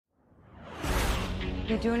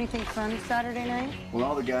You do anything fun Saturday night? Well,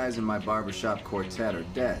 all the guys in my barbershop quartet are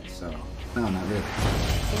dead, so no, not really.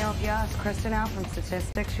 You know, if you ask Kristen out from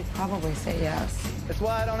statistics, she'd probably say yes. That's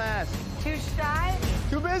why I don't ask. Too shy?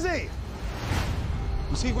 Too busy!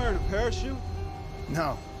 Was he wearing a parachute?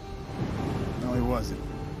 No. No, he wasn't.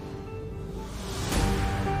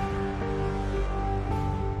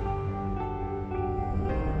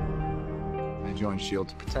 I joined S.H.I.E.L.D.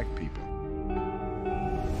 to protect people.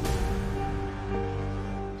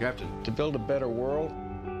 Captain, to build a better world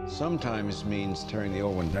sometimes means tearing the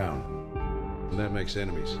old one down. And that makes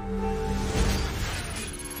enemies.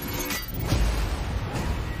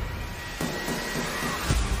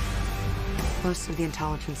 Most of the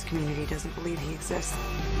intelligence community doesn't believe he exists.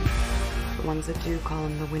 The ones that do call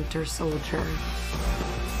him the Winter Soldier.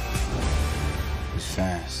 He's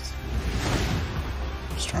fast.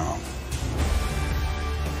 Strong.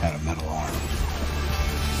 Had a metal arm.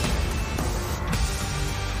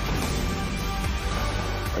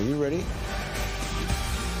 Are you ready?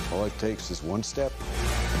 All it takes is one step.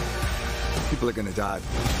 People are gonna die.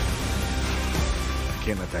 I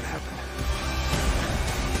can't let that happen.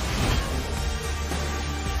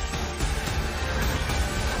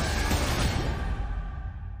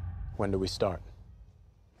 When do we start?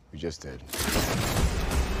 We just did.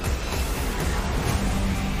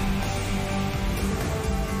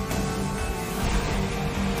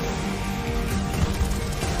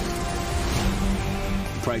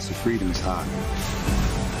 The price of freedom is high.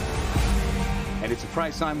 And it's a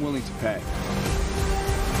price I'm willing to pay.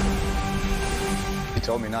 He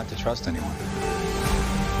told me not to trust anyone.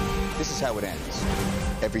 This is how it ends.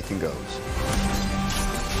 Everything goes.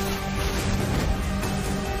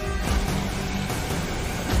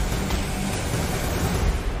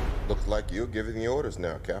 Looks like you're giving the orders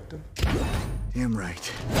now, Captain. Damn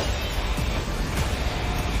right.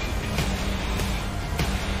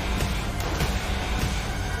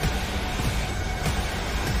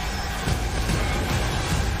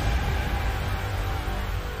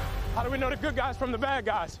 How do we know the good guys from the bad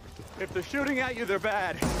guys? If they're shooting at you, they're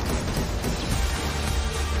bad.